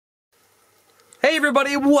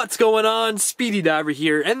everybody, what's going on? Speedy Diver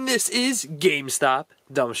here, and this is GameStop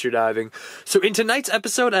Dumpster Diving. So in tonight's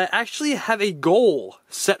episode, I actually have a goal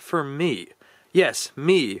set for me. Yes,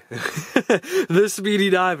 me. The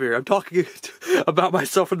Speedy Diver. I'm talking about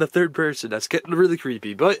myself in the third person. That's getting really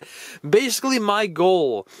creepy. But basically my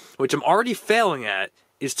goal, which I'm already failing at,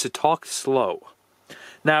 is to talk slow.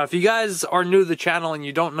 Now, if you guys are new to the channel and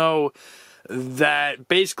you don't know that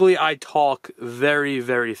basically I talk very,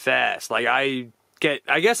 very fast. Like I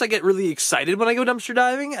guess I get really excited when I go dumpster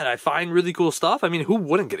diving and I find really cool stuff. I mean, who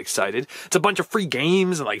wouldn't get excited? It's a bunch of free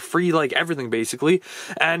games and like free like everything basically.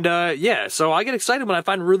 And yeah, so I get excited when I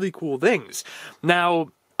find really cool things.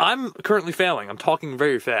 Now, I'm currently failing. I'm talking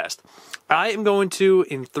very fast. I am going to,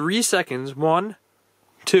 in 3 seconds, 1,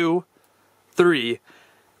 2, 3,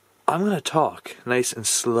 I'm going to talk nice and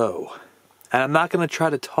slow. And I'm not going to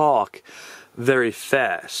try to talk very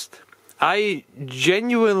fast. I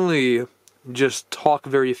genuinely just talk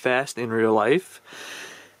very fast in real life.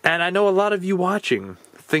 And I know a lot of you watching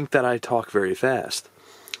think that I talk very fast.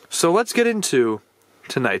 So let's get into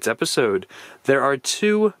tonight's episode. There are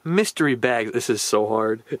 2 mystery bags. This is so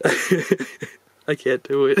hard. I can't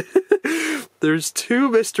do it. There's 2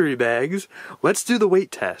 mystery bags. Let's do the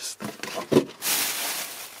weight test.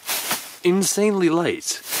 Insanely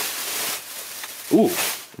light. Ooh,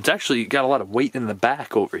 it's actually got a lot of weight in the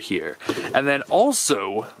back over here. And then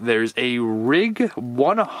also, there's a Rig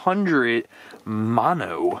 100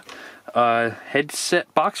 Mono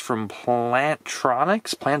headset box from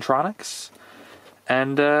Plantronics.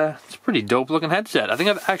 And it's a pretty dope looking headset. I think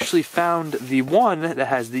I've actually found the one that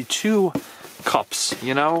has the 2 cups,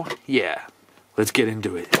 you know? Yeah, let's get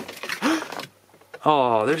into it.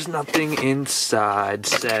 Oh, there's nothing inside,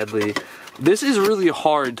 sadly. This is really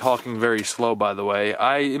hard talking very slow, by the way.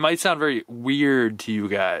 It might sound very weird to you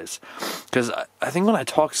guys, because I think when I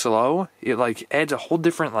talk slow, it like adds a whole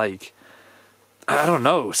different like, I don't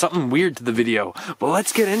know, something weird to the video. But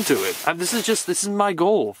let's get into it. This is my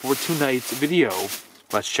goal for tonight's video.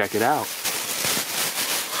 Let's check it out.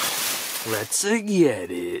 Let's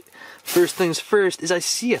get it. First things first is I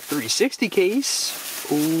see a 360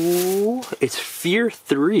 case. Ooh, it's Fear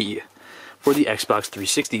 3. For the Xbox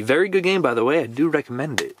 360. Very good game, by the way. I do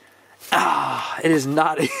recommend it. It is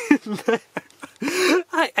not in there.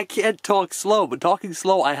 I can't talk slow, but talking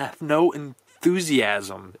slow, I have no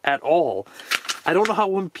enthusiasm at all. I don't know how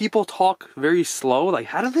when people talk very slow, like,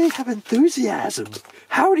 how do they have enthusiasm?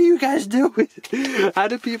 How do you guys do it? How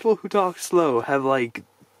do people who talk slow have, like,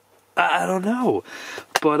 I don't know.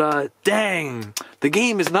 But, dang, the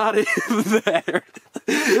game is not in there.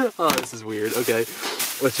 Oh, this is weird. Okay,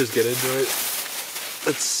 let's just get into it.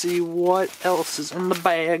 Let's see what else is in the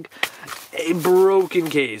bag. A broken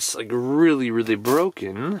case. Like, really, really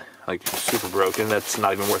broken. Like, super broken. That's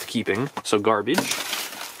not even worth keeping. So, garbage.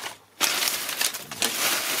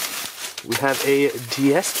 We have a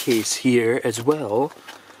DS case here as well.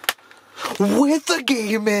 With a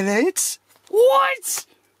game in it! What?!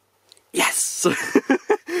 Yes!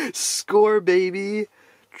 Score, baby.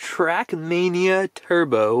 Trackmania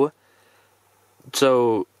Turbo.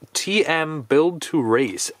 So, TM Build to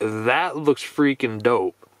Race. That looks freaking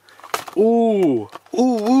dope. Ooh.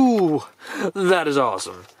 Ooh, ooh. That is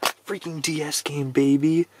awesome. Freaking DS game,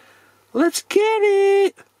 baby. Let's get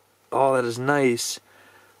it! Oh, that is nice.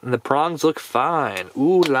 And the prongs look fine.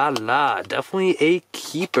 Ooh la la. Definitely a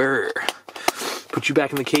keeper. Put you back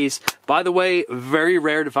in the case. By the way, very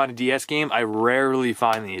rare to find a DS game. I rarely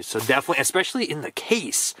find these. So definitely, especially in the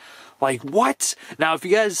case. Like, what? Now, if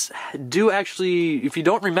you guys do actually, if you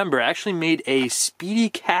don't remember, I actually made a Speedy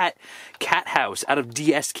Cat house out of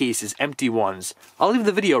DS cases, empty ones. I'll leave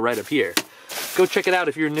the video right up here. Go check it out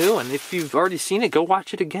if you're new, and if you've already seen it, go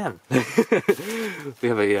watch it again. We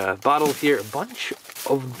have a bottle here. A bunch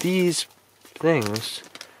of these things.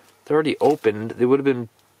 They're already opened. They would have been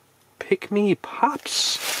Pick Me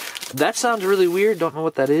Pops. That sounds really weird. Don't know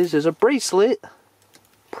what that is. There's a bracelet.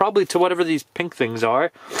 Probably to whatever these pink things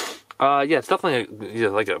are. Yeah, it's definitely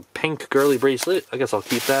like a pink girly bracelet. I guess I'll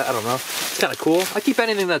keep that. I don't know. It's kind of cool. I keep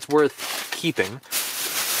anything that's worth keeping.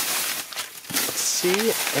 Let's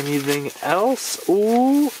see. Anything else?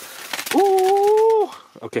 Ooh. Ooh.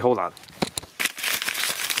 Okay, hold on.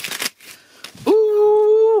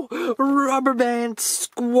 Ooh. Rubber Band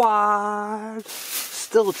Squad.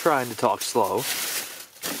 Still trying to talk slow.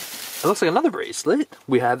 It looks like another bracelet.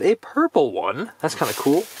 We have a purple one. That's kind of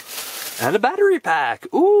cool. And a battery pack.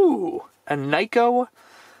 Ooh. A Nyko.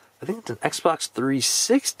 I think it's an Xbox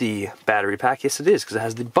 360 battery pack. Yes, it is, because it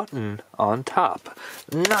has the button on top.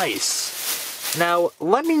 Nice. Now,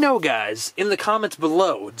 let me know, guys, in the comments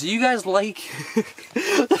below, do you guys like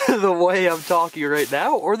the way I'm talking right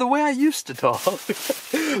now, or the way I used to talk?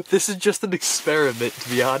 This is just an experiment, to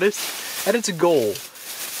be honest, and it's a goal,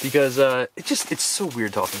 because it's so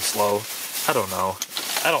weird talking slow. I don't know.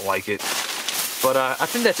 I don't like it. But I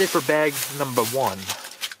think that's it for bag number 1.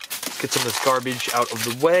 Let's get some of this garbage out of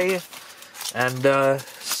the way. And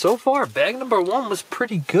so far, bag number 1 was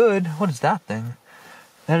pretty good. What is that thing?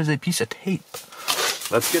 That is a piece of tape.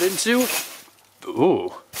 Let's get into...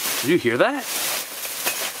 Ooh, did you hear that?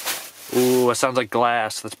 Ooh, it sounds like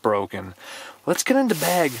glass that's broken. Let's get into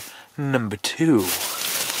bag number 2.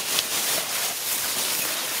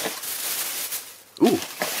 Ooh,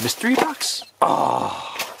 mystery box?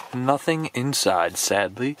 Oh, nothing inside,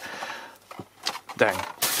 sadly. Dang.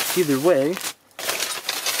 Either way...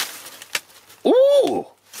 Ooh!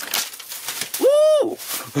 Ooh!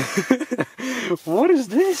 What is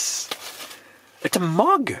this? It's a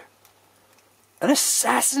mug. An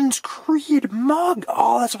Assassin's Creed mug.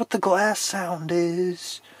 Oh, that's what the glass sound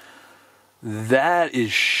is. That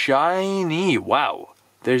is shiny. Wow.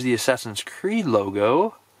 There's the Assassin's Creed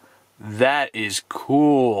logo. That is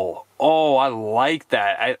cool. Oh, I like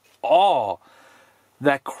that.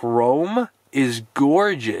 That chrome is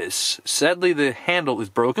gorgeous. Sadly, the handle is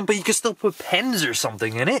broken, but you can still put pens or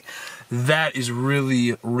something in it. That is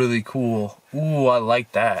really, really cool. Ooh, I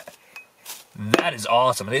like that. That is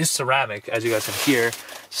awesome. It is ceramic, as you guys can hear.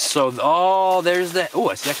 So, oh, there's that. Oh,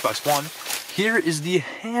 it's the Xbox One. Here is the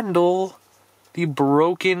handle. The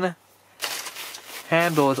broken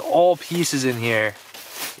handle. It's all pieces in here.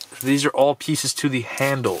 These are all pieces to the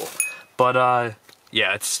handle. But,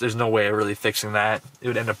 yeah, there's no way of really fixing that. It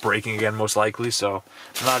would end up breaking again, most likely, so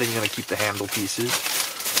I'm not even going to keep the handle pieces.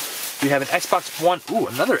 We have an Xbox One. Ooh,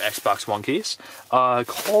 another Xbox One case.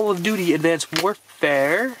 Call of Duty Advanced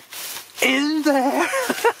Warfare. In there!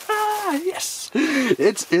 Yes!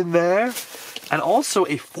 It's in there. And also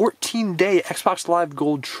a 14-day Xbox Live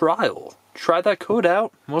Gold trial. Try that code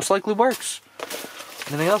out. Most likely works.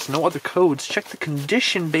 Anything else? No other codes. Check the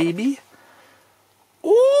condition, baby.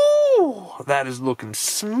 Ooh! That is looking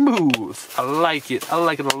smooth. I like it. I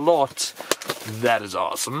like it a lot. That is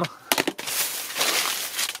awesome.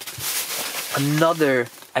 Another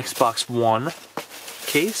Xbox One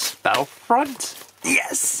case. Battlefront.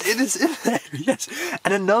 Yes, it is in there. Yes.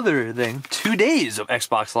 And another thing, 2 days of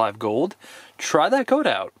Xbox Live Gold. Try that code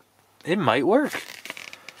out. It might work.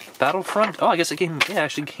 Battlefront. Oh, I guess it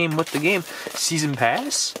actually came with the game. Season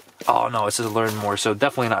Pass? Oh, no, it says learn more, so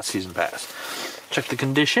definitely not Season Pass. Check the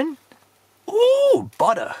condition. Ooh,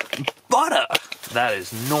 butter. Butter. That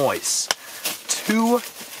is nice. 2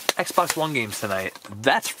 Xbox One games tonight.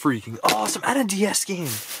 That's freaking awesome. And a DS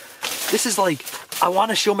game. This is like, I want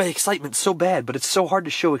to show my excitement so bad, but it's so hard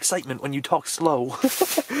to show excitement when you talk slow.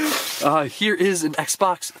 Here is an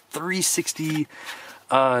Xbox 360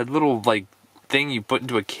 little, like, thing you put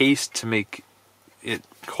into a case to make it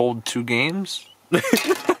hold 2 games.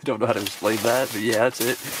 I don't know how to explain that, but yeah, that's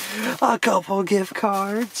it. A couple gift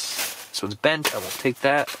cards. This one's bent. I won't take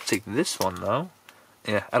that. I'll take this one, though.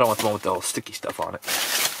 Yeah, I don't want the one with the sticky stuff on it.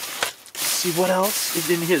 Let's see what else is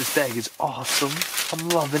in here. This bag is awesome. I'm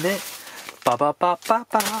loving it. Ba ba ba ba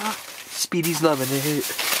ba. Speedy's loving it.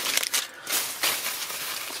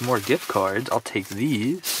 Some more gift cards. I'll take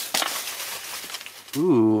these.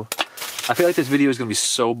 Ooh. I feel like this video is going to be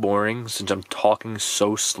so boring since I'm talking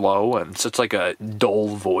so slow and such like a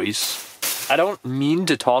dull voice. I don't mean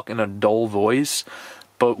to talk in a dull voice,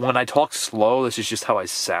 but when I talk slow, this is just how I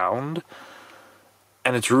sound.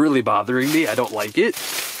 And it's really bothering me. I don't like it.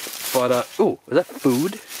 But, ooh, is that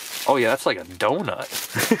food? Oh yeah, that's like a donut.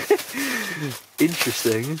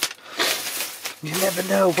 Interesting. You never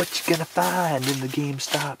know what you're gonna find in the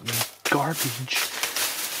GameStop garbage.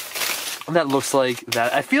 And that looks like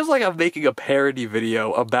that. It feels like I'm making a parody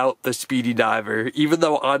video about the Speedy Diver, even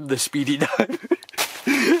though I'm the Speedy Diver.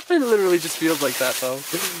 It literally just feels like that though.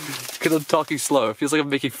 Because I'm talking slow. It feels like I'm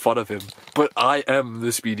making fun of him. But I am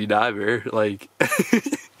the Speedy Diver. Like,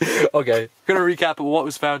 okay. Gonna recap of what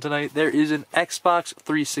was found tonight. There is an Xbox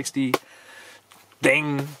 360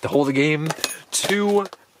 thing to hold the game. 2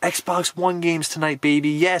 Xbox One games tonight, baby.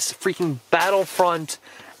 Yes, freaking Battlefront.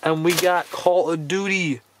 And we got Call of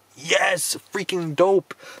Duty. Yes, freaking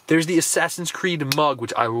dope. There's the Assassin's Creed mug,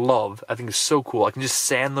 which I love. I think it's so cool. I can just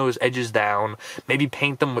sand those edges down, maybe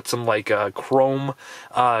paint them with some like chrome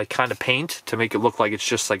kind of paint to make it look like it's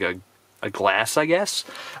just like a glass, I guess.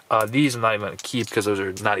 These I'm not even going to keep because those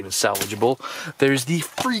are not even salvageable. There's the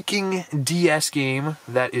freaking DS game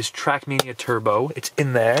that is Trackmania Turbo. It's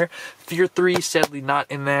in there. Fear 3, sadly not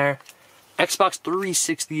in there. Xbox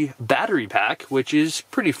 360 battery pack, which is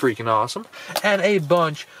pretty freaking awesome, and a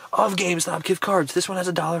bunch of GameStop gift cards. This one has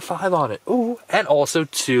 $1.05 on it. Ooh, and also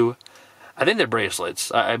 2, I think they're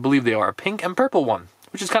bracelets. I believe they are a pink and purple one,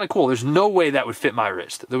 which is kind of cool. There's no way that would fit my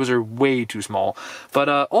wrist. Those are way too small. But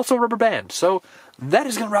also a rubber band. So that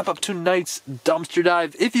is going to wrap up tonight's dumpster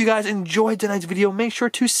dive. If you guys enjoyed tonight's video, make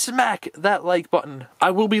sure to smack that like button.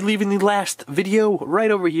 I will be leaving the last video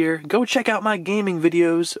right over here. Go check out my gaming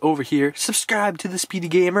videos over here. Subscribe to the Speedy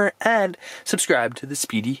Gamer and subscribe to the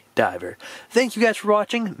Speedy Diver. Thank you guys for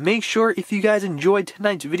watching. Make sure if you guys enjoyed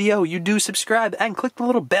tonight's video, you do subscribe and click the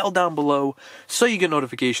little bell down below so you get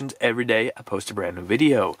notifications every day I post a brand new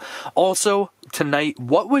video. Also, tonight,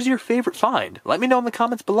 what was your favorite find? Let me know in the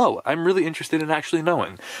comments below. I'm really interested in actually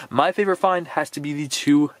knowing. My favorite find has to be the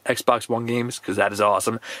 2 Xbox One games, because that is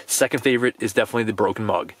awesome. Second favorite is definitely the broken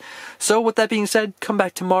mug. So with that being said, come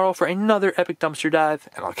back tomorrow for another epic dumpster dive,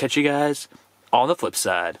 and I'll catch you guys on the flip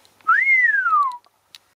side.